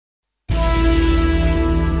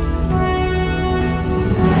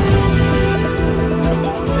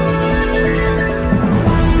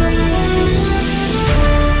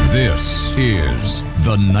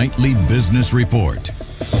The Nightly Business Report.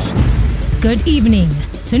 Good evening.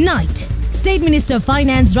 Tonight, State Minister of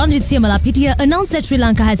Finance Ranjit Siamalapitiya announced that Sri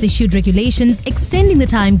Lanka has issued regulations extending the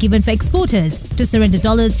time given for exporters to surrender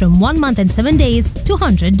dollars from 1 month and 7 days to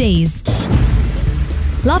 100 days.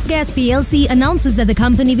 Laugfs Gas PLC announces that the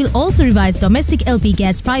company will also revise domestic LP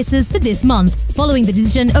gas prices for this month, following the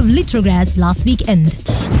decision of Litrogas last weekend.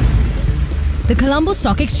 The Colombo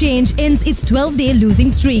Stock Exchange ends its 12-day losing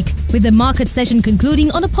streak, with the market session concluding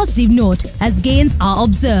on a positive note as gains are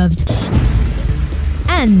observed.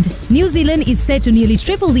 And New Zealand is set to nearly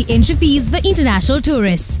triple the entry fees for international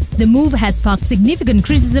tourists. The move has sparked significant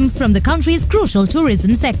criticism from the country's crucial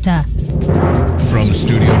tourism sector. From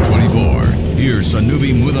Studio 24, here's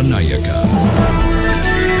Sanuvi Mudanayaka.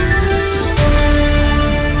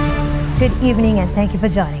 Good evening and thank you for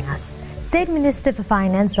joining us. State Minister for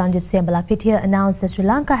Finance Ranjit Siamalapitiya announced that Sri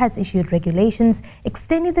Lanka has issued regulations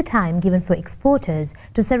extending the time given for exporters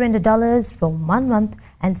to surrender dollars from 1 month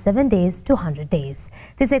and 7 days to 100 days.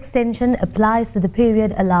 This extension applies to the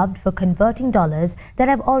period allowed for converting dollars that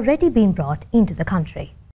have already been brought into the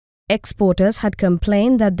country. Exporters had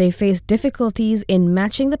complained that they faced difficulties in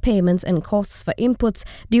matching the payments and costs for inputs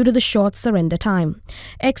due to the short surrender time.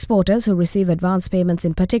 Exporters who receive advance payments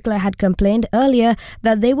in particular had complained earlier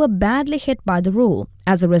that they were badly hit by the rule.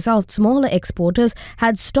 As a result, smaller exporters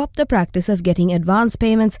had stopped the practice of getting advance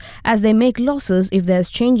payments as they make losses if there's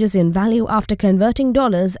changes in value after converting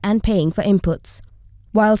dollars and paying for inputs.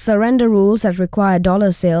 While surrender rules that require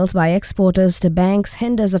dollar sales by exporters to banks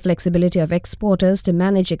hinders the flexibility of exporters to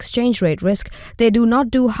manage exchange rate risk, they do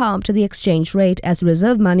not do harm to the exchange rate as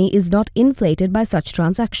reserve money is not inflated by such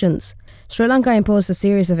transactions. Sri Lanka imposed a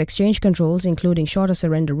series of exchange controls, including shorter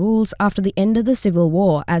surrender rules, after the end of the civil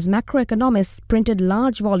war, as macroeconomists printed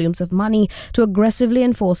large volumes of money to aggressively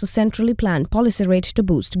enforce a centrally planned policy rate to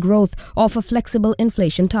boost growth or for flexible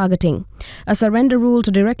inflation targeting. A surrender rule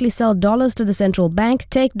to directly sell dollars to the central bank,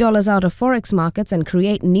 take dollars out of forex markets and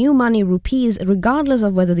create new money rupees regardless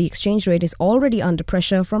of whether the exchange rate is already under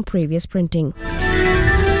pressure from previous printing.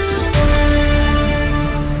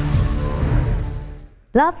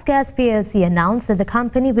 Laugfs Gas PLC announced that the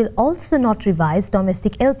company will also not revise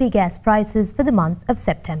domestic LP gas prices for the month of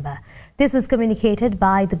September. This was communicated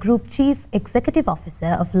by the Group Chief Executive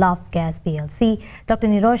Officer of Laugfs Gas PLC, Dr.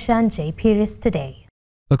 Niroshan J. Piris, today.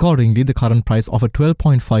 Accordingly, the current price of a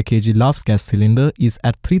 12.5 kg Laugfs gas cylinder is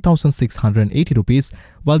at 3,680 rupees,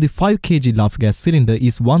 while the 5 kg Laugfs gas cylinder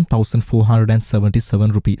is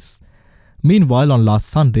 1,477 rupees. Meanwhile, on last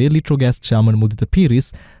Sunday, Litrogas chairman Mudita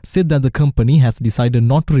Piris said that the company has decided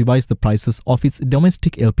not to revise the prices of its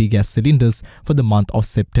domestic LP gas cylinders for the month of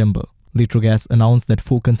September. Litrogas announced that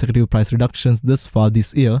 4 consecutive price reductions thus far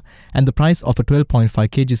this year, and the price of a 12.5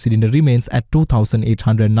 kg cylinder remains at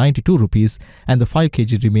 2,892 rupees and the 5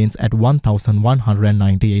 kg remains at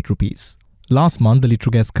 1,198 rupees. Last month, the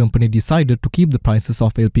Litrogas company decided to keep the prices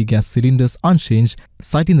of LP gas cylinders unchanged,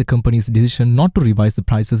 citing the company's decision not to revise the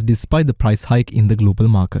prices despite the price hike in the global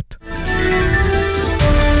market.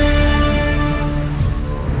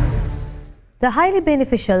 The highly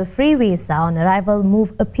beneficial free visa on arrival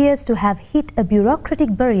move appears to have hit a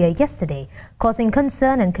bureaucratic barrier yesterday, causing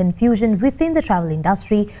concern and confusion within the travel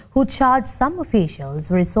industry, who charged some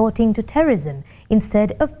officials resorting to terrorism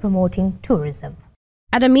instead of promoting tourism.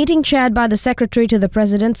 At a meeting chaired by the Secretary to the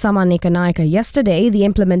President Samanika Naika yesterday, the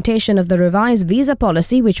implementation of the revised visa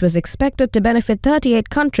policy, which was expected to benefit 38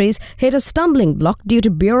 countries, hit a stumbling block due to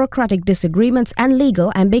bureaucratic disagreements and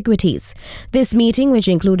legal ambiguities. This meeting, which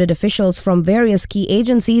included officials from various key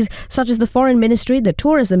agencies such as the Foreign Ministry, the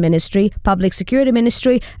Tourism Ministry, Public Security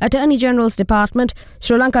Ministry, Attorney General's Department,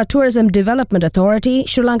 Sri Lanka Tourism Development Authority,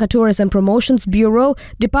 Sri Lanka Tourism Promotions Bureau,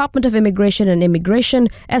 Department of Immigration and Immigration,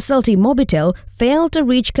 SLT Mobitel, failed to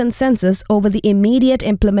reach consensus over the immediate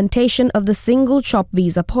implementation of the single chop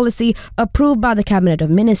visa policy approved by the Cabinet of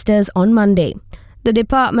Ministers on Monday. The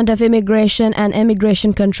Department of Immigration and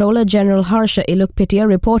Immigration Controller General Harsha Ilukpitiya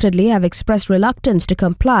reportedly have expressed reluctance to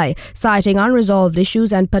comply, citing unresolved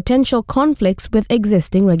issues and potential conflicts with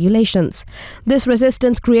existing regulations. This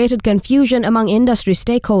resistance created confusion among industry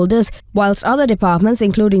stakeholders, whilst other departments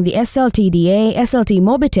including the SLTDA, SLT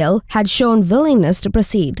Mobitel had shown willingness to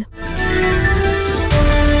proceed.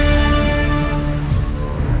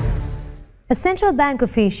 A central bank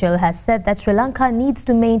official has said that Sri Lanka needs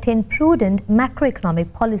to maintain prudent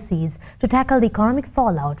macroeconomic policies to tackle the economic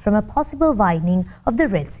fallout from a possible widening of the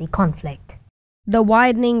Red Sea conflict. The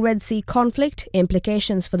widening Red Sea conflict,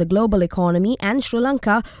 implications for the global economy and Sri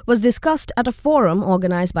Lanka was discussed at a forum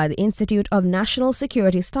organized by the Institute of National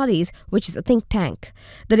Security Studies, which is a think tank.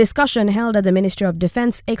 The discussion held at the Ministry of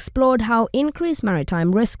Defence explored how increased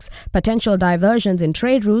maritime risks, potential diversions in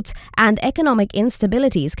trade routes and economic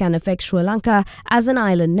instabilities can affect Sri Lanka as an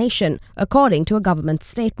island nation, according to a government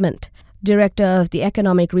statement. Director of the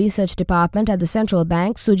Economic Research Department at the Central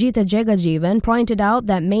Bank, Sujitha Jegajeevan, pointed out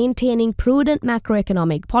that maintaining prudent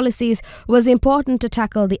macroeconomic policies was important to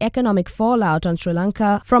tackle the economic fallout on Sri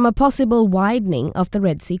Lanka from a possible widening of the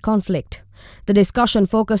Red Sea conflict. The discussion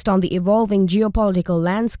focused on the evolving geopolitical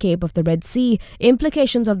landscape of the Red Sea,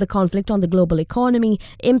 implications of the conflict on the global economy,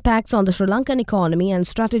 impacts on the Sri Lankan economy and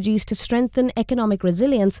strategies to strengthen economic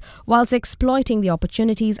resilience whilst exploiting the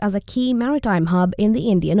opportunities as a key maritime hub in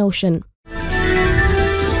the Indian Ocean.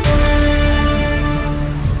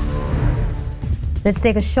 Let's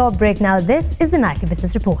take a short break now. This is the Nightly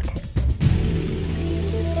Business Report.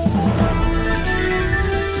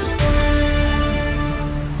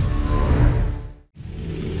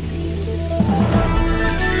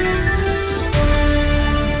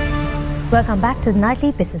 Welcome back to the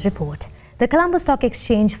Nightly Business Report. The Colombo Stock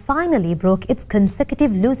Exchange finally broke its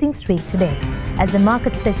consecutive losing streak today as the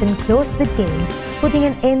market session closed with gains, putting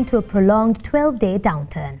an end to a prolonged 12-day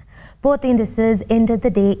downturn. Both indices ended the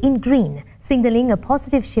day in green, signaling a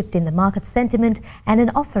positive shift in the market sentiment and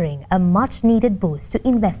offering a much-needed boost to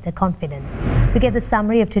investor confidence. To get the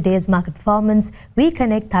summary of today's market performance, we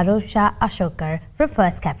connect Tarusha Ashokar from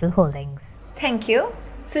First Capital Holdings. Thank you.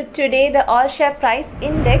 So today the all-share price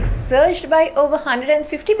index surged by over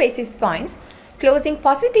 150 basis points, closing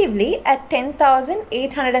positively at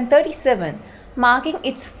 10,837, marking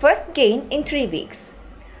its first gain in 3 weeks.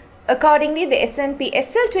 Accordingly, the S&P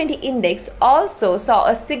SL20 index also saw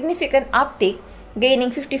a significant uptick,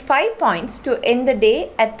 gaining 55 points to end the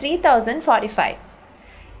day at 3,045.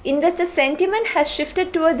 Investor sentiment has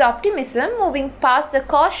shifted towards optimism, moving past the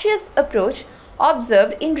cautious approach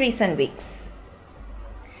observed in recent weeks.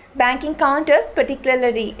 Banking counters,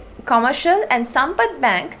 particularly Commercial and Sampath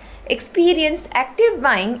Bank, experienced active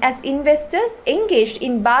buying as investors engaged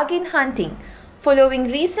in bargain hunting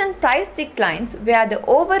following recent price declines, where the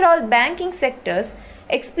overall banking sectors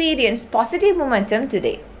experienced positive momentum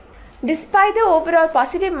today. Despite the overall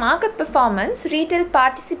positive market performance, retail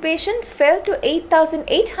participation fell to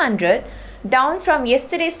 8,800, down from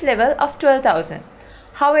yesterday's level of 12,000.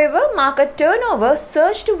 However, market turnover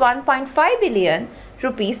surged to 1.5 billion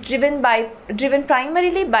rupees, driven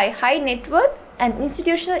primarily by high net worth and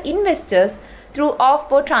institutional investors through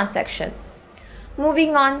off-board transactions.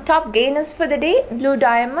 Moving on, top gainers for the day: Blue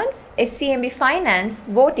Diamonds, SCMB Finance,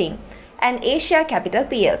 Voting and Asia Capital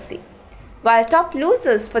PLC. While top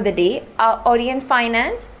losers for the day are Orient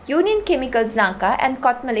Finance, Union Chemicals Lanka and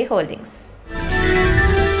Kotmale Holdings.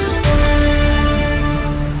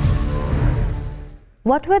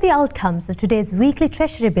 What were the outcomes of today's weekly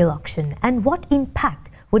Treasury bill auction and what impact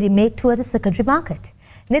would it make towards the secondary market?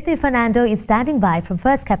 Nethi Fernando is standing by from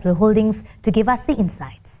First Capital Holdings to give us the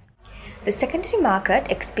insights. The secondary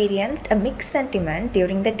market experienced a mixed sentiment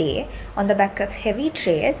during the day on the back of heavy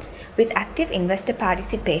trades with active investor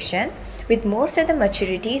participation, with most of the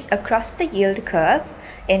maturities across the yield curve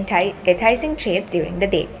enticing trades during the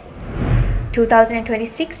day.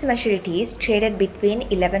 2026 maturities traded between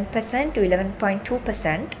 11% to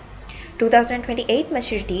 11.2%. 2028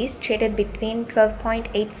 maturities traded between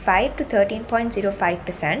 12.85 to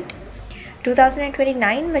 13.05%.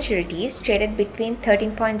 2029 maturities traded between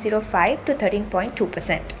 13.05 to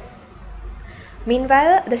 13.2%.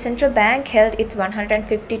 Meanwhile, the central bank held its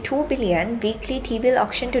 152 billion weekly T-bill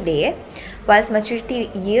auction today, whilst maturity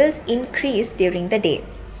yields increased during the day.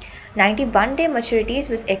 91-day maturities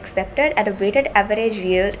was accepted at a weighted average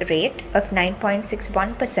yield rate of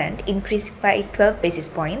 9.61%, increasing by 12 basis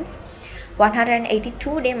points.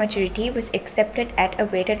 182-day maturity was accepted at a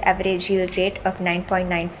weighted average yield rate of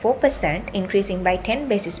 9.94%, increasing by 10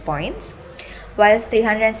 basis points, whilst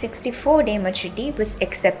 364-day maturity was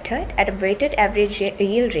accepted at a weighted average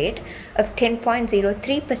yield rate of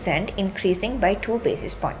 10.03%, increasing by 2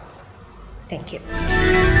 basis points. Thank you.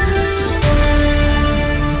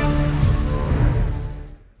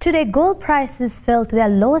 Today, gold prices fell to their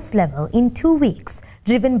lowest level in 2 weeks,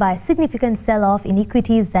 driven by a significant sell-off in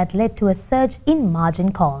equities that led to a surge in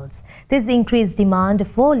margin calls. This increased demand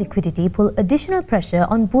for liquidity pulled additional pressure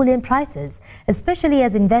on bullion prices, especially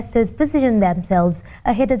as investors position themselves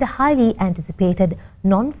ahead of the highly anticipated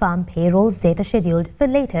non-farm payrolls data scheduled for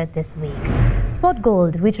later this week. Spot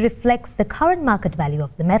gold, which reflects the current market value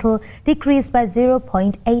of the metal, decreased by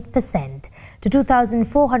 0.8%. to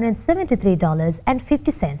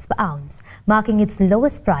 $2,473.50 per ounce, marking its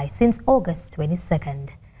lowest price since August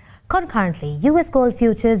 22nd. Concurrently, U.S. gold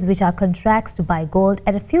futures, which are contracts to buy gold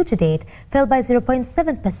at a future date, fell by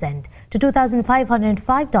 0.7% to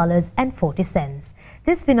 $2,505.40.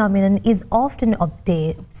 This phenomenon is often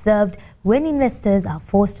observed when investors are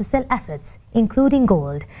forced to sell assets, including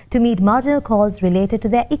gold, to meet marginal calls related to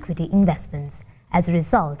their equity investments. As a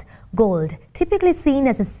result, gold, typically seen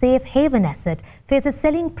as a safe haven asset, faces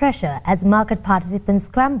selling pressure as market participants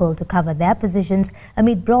scramble to cover their positions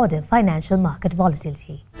amid broader financial market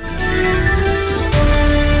volatility.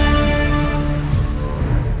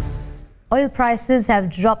 Oil prices have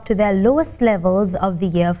dropped to their lowest levels of the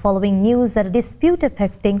year following news that a dispute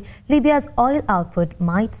affecting Libya's oil output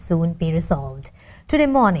might soon be resolved. Today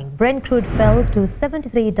morning, Brent crude fell to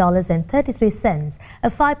 $73.33, a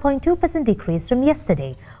 5.2% decrease from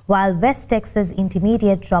yesterday, while West Texas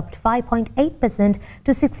Intermediate dropped 5.8%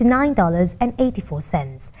 to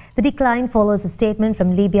 $69.84. The decline follows a statement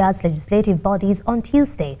from Libya's legislative bodies on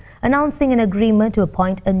Tuesday, announcing an agreement to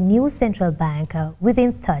appoint a new central banker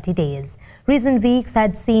within 30 days. Recent weeks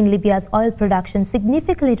had seen Libya's oil production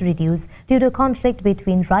significantly reduced due to a conflict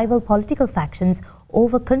between rival political factions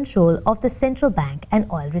over control of the central bank and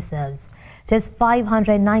oil reserves. Just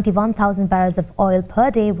 591,000 barrels of oil per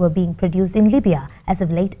day were being produced in Libya as of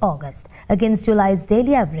late August, against July's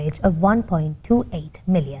daily average of 1.28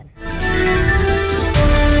 million.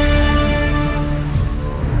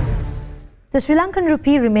 The Sri Lankan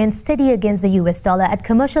rupee remains steady against the US dollar at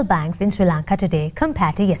commercial banks in Sri Lanka today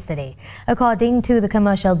compared to yesterday. According to the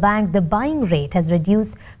commercial bank, the buying rate has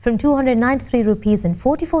reduced from 293 rupees and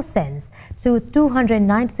 44 cents to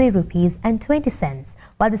 293 rupees and 20 cents,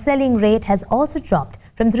 while the selling rate has also dropped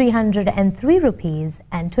from 303 rupees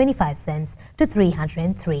and 25 cents to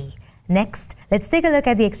 303. Next, let's take a look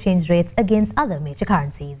at the exchange rates against other major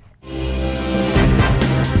currencies.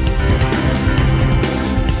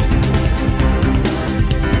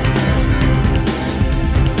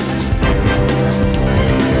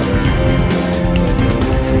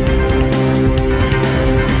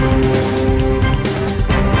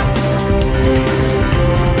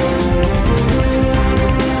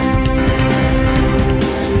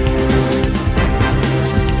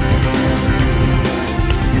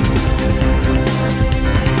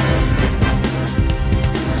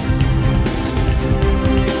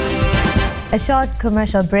 A short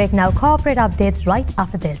commercial break now. Corporate updates right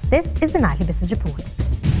after this. This is the Nightly Business Report.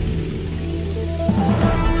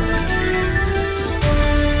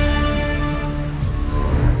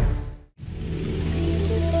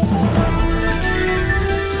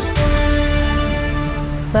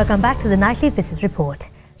 Welcome back to the Nightly Business Report.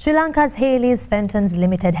 Sri Lanka's Haley's Fentons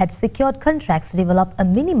Limited had secured contracts to develop a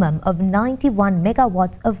minimum of 91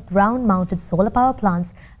 megawatts of ground-mounted solar power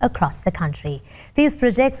plants across the country. These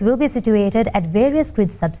projects will be situated at various grid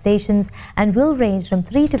substations and will range from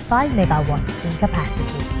 3 to 5 megawatts in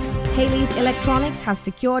capacity. Haley's Electronics has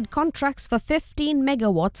secured contracts for 15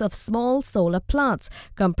 megawatts of small solar plants,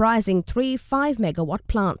 comprising 3 5-megawatt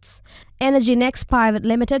plants. Energy Next Private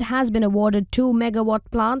Limited has been awarded 2 megawatt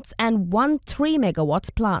plants and 1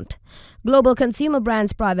 3-megawatt plant. Global Consumer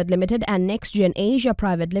Brands Private Limited and NextGen Asia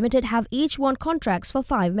Private Limited have each won contracts for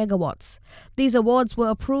 5 megawatts. These awards were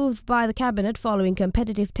approved by the Cabinet following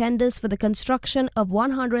competitive tenders for the construction of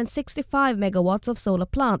 165 megawatts of solar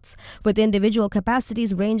plants, with individual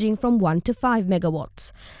capacities ranging from 1 to 5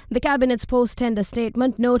 megawatts. The Cabinet's post-tender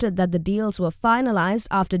statement noted that the deals were finalized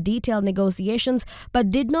after detailed negotiations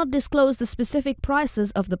but did not disclose the specific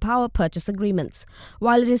prices of the power purchase agreements.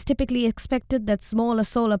 While it is typically expected that smaller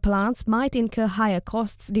solar plants might incur higher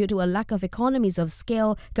costs due to a lack of economies of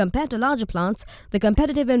scale compared to larger plants, the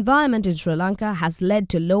competitive environment in Sri Lanka has led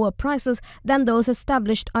to lower prices than those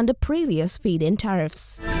established under previous feed-in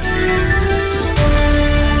tariffs.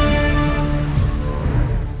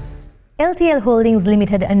 LTL Holdings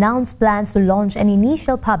Limited announced plans to launch an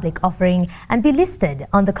initial public offering and be listed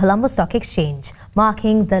on the Colombo Stock Exchange,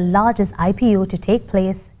 marking the largest IPO to take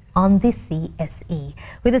place on the CSE.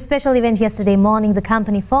 With a special event yesterday morning, the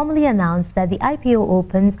company formally announced that the IPO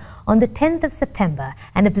opens on the 10th of September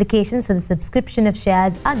and applications for the subscription of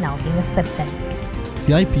shares are now being accepted.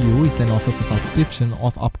 The IPO is an offer for subscription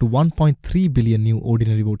of up to 1.3 billion new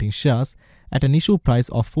ordinary voting shares at an issue price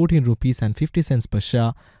of 14 rupees and 50 cents per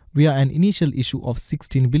share via an initial issue of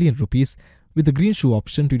 16 billion rupees, with the green shoe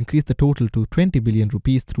option to increase the total to 20 billion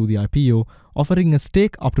rupees through the IPO, offering a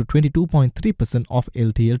stake up to 22.3% of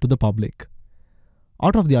LTL to the public.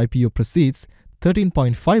 Out of the IPO proceeds,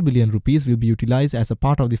 13.5 billion rupees will be utilized as a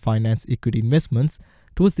part of the finance equity investments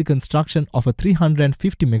towards the construction of a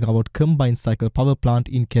 350 megawatt combined cycle power plant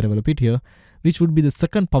in Kerawalapitia, which would be the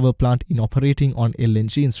second power plant in operating on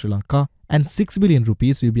LNG in Sri Lanka, and 6 billion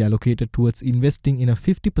rupees will be allocated towards investing in a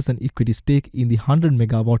 50% equity stake in the 100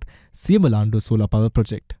 megawatt Siyamalando solar power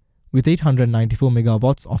project. With 894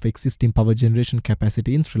 megawatts of existing power generation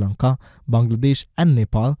capacity in Sri Lanka, Bangladesh and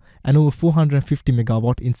Nepal, and over 450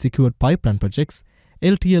 megawatt in secured pipeline projects,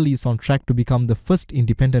 LTL is on track to become the first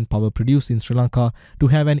independent power producer in Sri Lanka to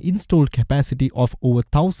have an installed capacity of over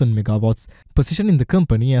 1,000 megawatts, positioning the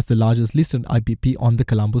company as the largest listed IPP on the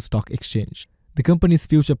Colombo Stock Exchange. The company's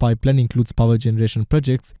future pipeline includes power generation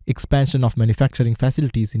projects, expansion of manufacturing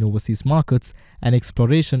facilities in overseas markets, and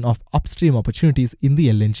exploration of upstream opportunities in the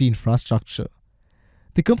LNG infrastructure.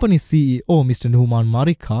 The company's CEO, Mr. Numan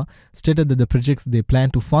Marika, stated that the projects they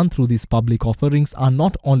plan to fund through these public offerings are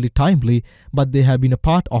not only timely, but they have been a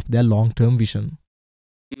part of their long-term vision.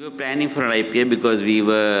 We were planning for an IPO because we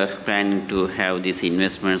were planning to have these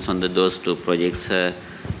investments on those two projects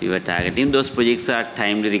we were targeting. Those projects are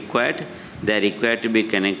timely required. They are required to be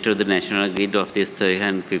connected to the national grid of this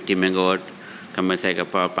 350 megawatt combined cycle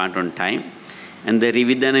power plant on time. And the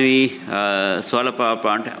Rividanavi solar power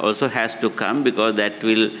plant also has to come because that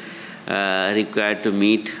will require to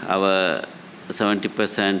meet our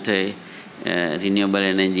 70% renewable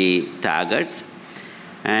energy targets.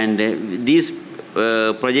 And these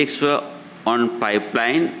projects were on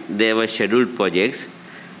pipeline. They were scheduled projects,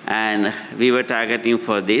 and we were targeting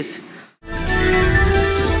for this.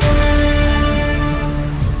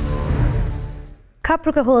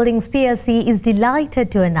 Caprica Holdings PLC is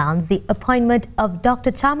delighted to announce the appointment of Dr.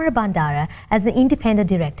 Chamara Bandara as an independent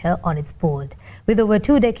director on its board. With over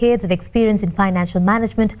 2 decades of experience in financial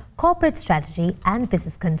management, corporate strategy and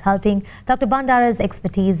business consulting, Dr. Bandara's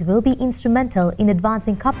expertise will be instrumental in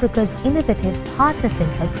advancing Caprica's innovative Partner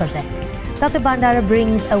Central project. Dr. Bandara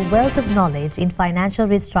brings a wealth of knowledge in financial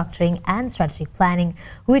restructuring and strategic planning,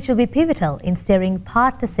 which will be pivotal in steering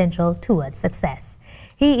Partner Central towards success.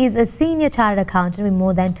 He is a senior chartered accountant with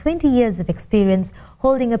more than 20 years of experience,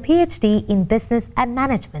 holding a PhD in business and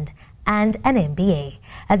management and an MBA.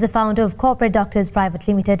 As the founder of Corporate Doctors Private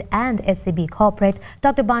Limited and SCB Corporate,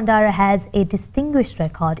 Dr. Bandara has a distinguished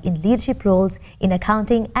record in leadership roles in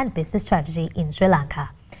accounting and business strategy in Sri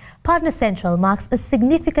Lanka. Partner Central marks a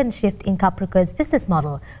significant shift in Caprica's business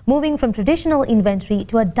model, moving from traditional inventory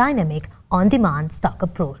to a dynamic, on-demand stock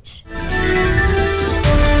approach.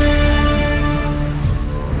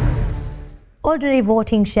 Ordinary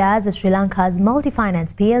voting shares of Sri Lanka's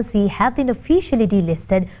Multifinance PLC have been officially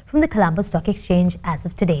delisted from the Colombo Stock Exchange as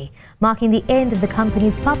of today, marking the end of the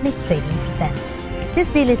company's public trading presence. This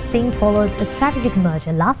delisting follows a strategic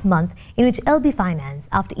merger last month in which LB Finance,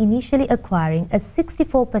 after initially acquiring a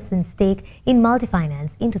 64% stake in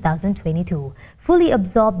Multifinance in 2022, fully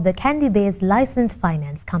absorbed the Kandy-based licensed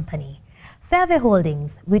finance company. Fairway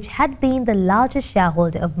Holdings, which had been the largest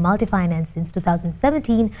shareholder of Multifinance since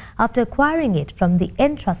 2017 after acquiring it from the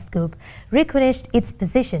Entrust Group, relinquished its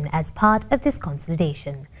position as part of this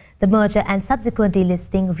consolidation. The merger and subsequent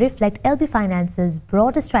delisting reflect LB Finance's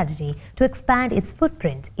broader strategy to expand its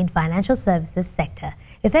footprint in financial services sector,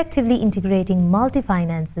 effectively integrating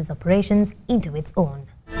Multifinance's operations into its own.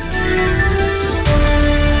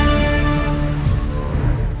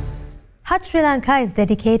 Hutch Sri Lanka is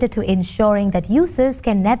dedicated to ensuring that users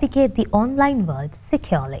can navigate the online world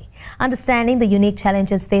securely. Understanding the unique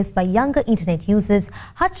challenges faced by younger internet users,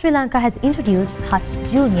 Hutch Sri Lanka has introduced Hutch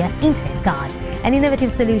Junior Internet Guard, an innovative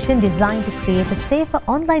solution designed to create a safer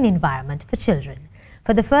online environment for children.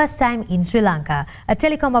 For the first time in Sri Lanka, a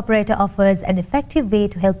telecom operator offers an effective way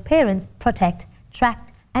to help parents protect,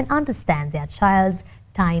 track and understand their child's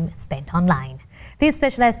time spent online. These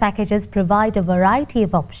specialized packages provide a variety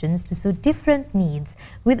of options to suit different needs,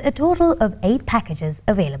 with a total of 8 packages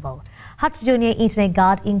available. Hutch Junior Internet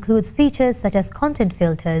Guard includes features such as content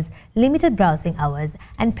filters, limited browsing hours,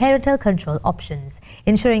 and parental control options,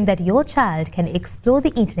 ensuring that your child can explore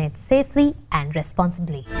the internet safely and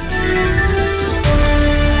responsibly.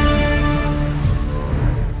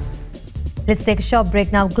 Let's take a short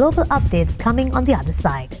break now. Global updates coming on the other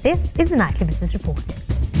side. This is the Nightly Business Report.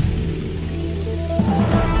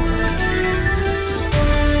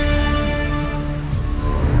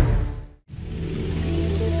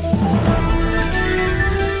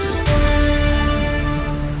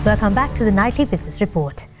 Welcome back to the Nightly Business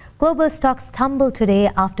Report. Global stocks tumbled today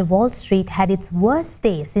after Wall Street had its worst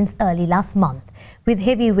day since early last month, with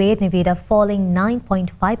heavyweight Nvidia falling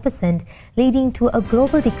 9.5%, leading to a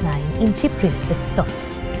global decline in chip-related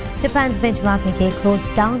stocks. Japan's benchmark Nikkei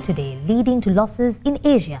closed down today, leading to losses in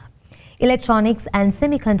Asia. Electronics and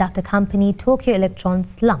semiconductor company Tokyo Electron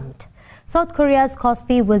slumped. South Korea's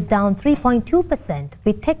Kospi was down 3.2%,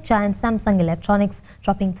 with tech giant Samsung Electronics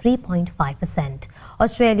dropping 3.5%.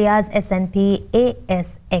 Australia's S&P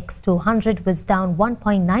ASX 200 was down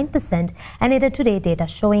 1.9%, and year-to-date data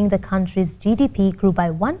showing the country's GDP grew by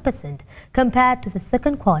 1% compared to the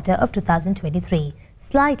second quarter of 2023,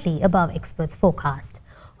 slightly above experts' forecast.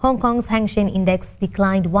 Hong Kong's Hang Seng Index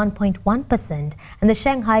declined 1.1%, and the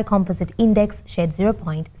Shanghai Composite Index shed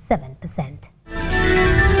 0.7%.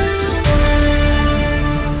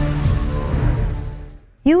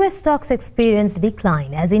 US stocks experienced a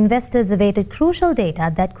decline as investors awaited crucial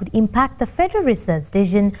data that could impact the Federal Reserve's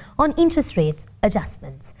decision on interest rates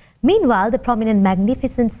adjustments. Meanwhile, the prominent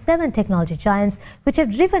Magnificent Seven technology giants, which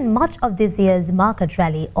have driven much of this year's market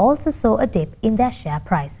rally, also saw a dip in their share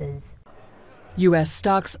prices. U.S.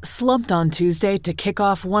 stocks slumped on Tuesday to kick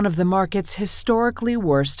off one of the market's historically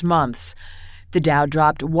worst months. The Dow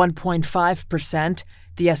dropped 1.5%,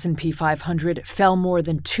 the S&P 500 fell more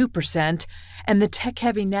than 2%, and the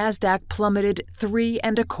tech-heavy Nasdaq plummeted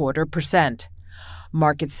 3.25%.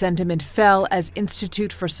 Market sentiment fell as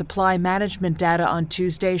Institute for Supply Management data on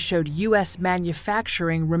Tuesday showed U.S.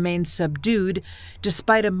 manufacturing remained subdued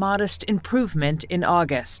despite a modest improvement in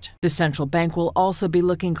August. The central bank will also be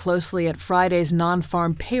looking closely at Friday's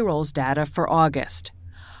non-farm payrolls data for August.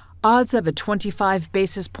 Odds of a 25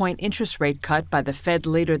 basis point interest rate cut by the Fed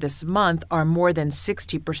later this month are more than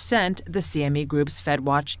 60%, the CME Group's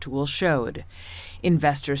FedWatch tool showed.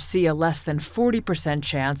 Investors see a less than 40%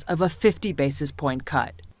 chance of a 50 basis point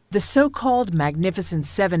cut. The so-called Magnificent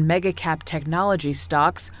Seven mega-cap technology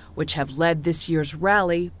stocks, which have led this year's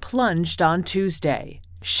rally, plunged on Tuesday.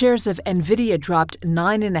 Shares of NVIDIA dropped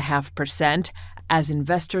 9.5% as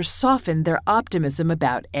investors softened their optimism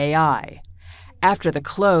about AI. After the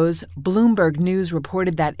close, Bloomberg News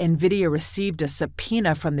reported that NVIDIA received a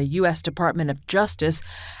subpoena from the U.S. Department of Justice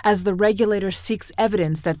as the regulator seeks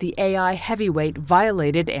evidence that the AI heavyweight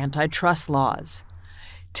violated antitrust laws.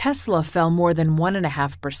 Tesla fell more than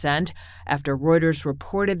 1.5% after Reuters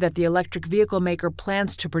reported that the electric vehicle maker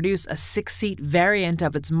plans to produce a 6-seat variant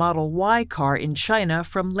of its Model Y car in China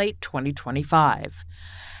from late 2025.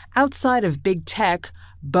 Outside of big tech,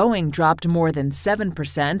 Boeing dropped more than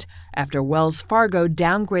 7% after Wells Fargo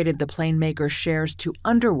downgraded the plane maker's shares to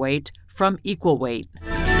underweight from equal weight.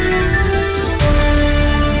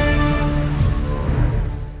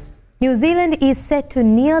 New Zealand is set to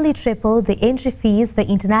nearly triple the entry fees for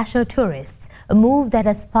international tourists, a move that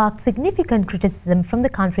has sparked significant criticism from the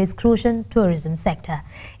country's crucial tourism sector.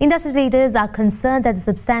 Industry leaders are concerned that the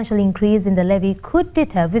substantial increase in the levy could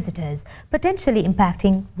deter visitors, potentially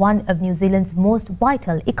impacting one of New Zealand's most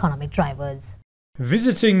vital economic drivers.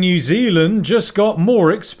 Visiting New Zealand just got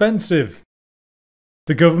more expensive.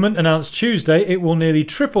 The government announced Tuesday it will nearly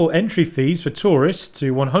triple entry fees for tourists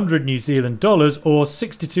to $100 New Zealand dollars or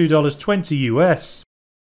 $62.20 US.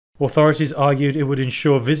 Authorities argued it would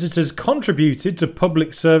ensure visitors contributed to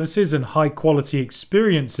public services and high-quality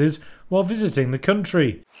experiences while visiting the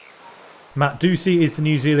country. Matt Ducey is the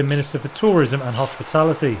New Zealand Minister for Tourism and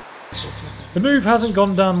Hospitality. The move hasn't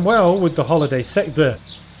gone down well with the holiday sector.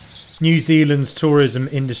 New Zealand's Tourism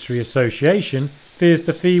Industry Association fears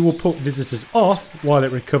the fee will put visitors off while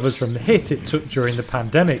it recovers from the hit it took during the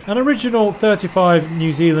pandemic. An original $35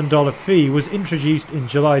 New Zealand dollar fee was introduced in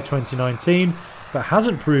July 2019, but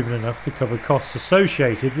hasn't proven enough to cover costs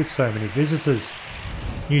associated with so many visitors.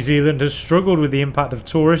 New Zealand has struggled with the impact of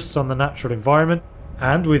tourists on the natural environment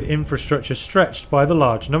and with infrastructure stretched by the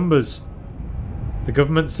large numbers. The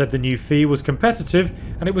government said the new fee was competitive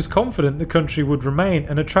and it was confident the country would remain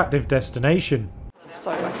an attractive destination.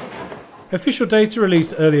 Official data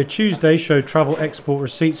released earlier Tuesday showed travel export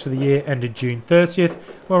receipts for the year ended June 30th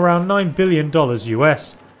were around $9 billion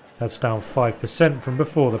US. That's down 5% from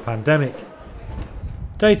before the pandemic.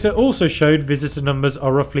 Data also showed visitor numbers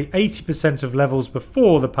are roughly 80% of levels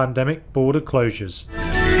before the pandemic border closures.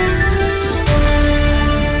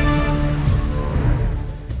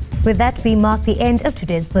 With that, we mark the end of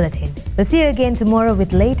today's bulletin. We'll see you again tomorrow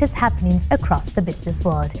with latest happenings across the business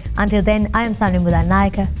world. Until then, I am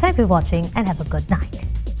Unchanged. Thank you for watching and have a good night.